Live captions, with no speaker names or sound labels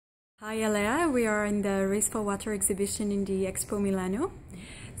Hi Elea, we are in the Race for Water exhibition in the EXPO Milano.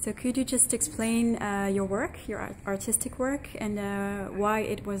 So could you just explain your work, your artistic work, and why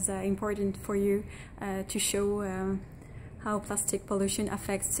it was important for you to show how plastic pollution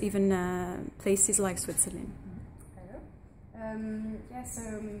affects even places like Switzerland? Hello. So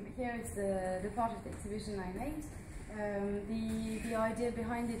here is the part of the exhibition I made. The idea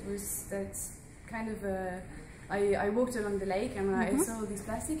behind it was that kind of I walked along the lake and I saw this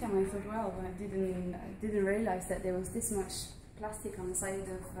plastic and I thought, well, I didn't realize that there was this much plastic on the side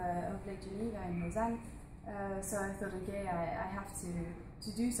of Lake Geneva in Lausanne. So I thought, okay, I have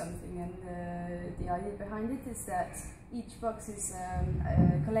to do something, and the idea behind it is that each box is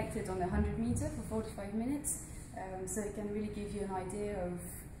collected on 100 meters for 45 minutes, so it can really give you an idea of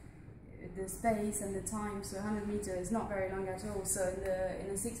the space and the time. So 100 meters is not very long at all. So in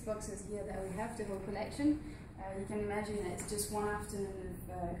the 6 boxes here that we have the whole collection, you can imagine that it's just one afternoon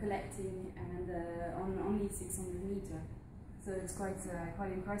of collecting, and on only 600 meters. So it's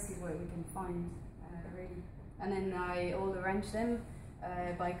quite impressive what we can find, really. And then I all arrange them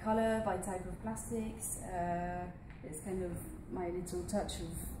by color, by type of plastics. It's kind of my little touch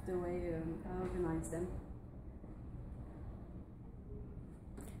of the way I organize them.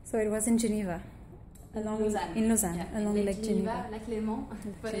 So it was in Geneva, along Lausanne. In Lausanne, yeah, along Lake Geneva. Lake Léman,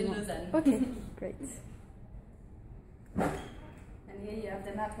 but in Lausanne. Okay, great. And here you have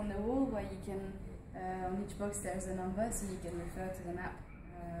the map on the wall, where you can, on each box there's a number, so you can refer to the map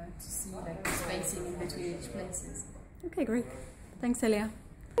to see like the spacing in between each places. Okay, great. Thanks, Elea.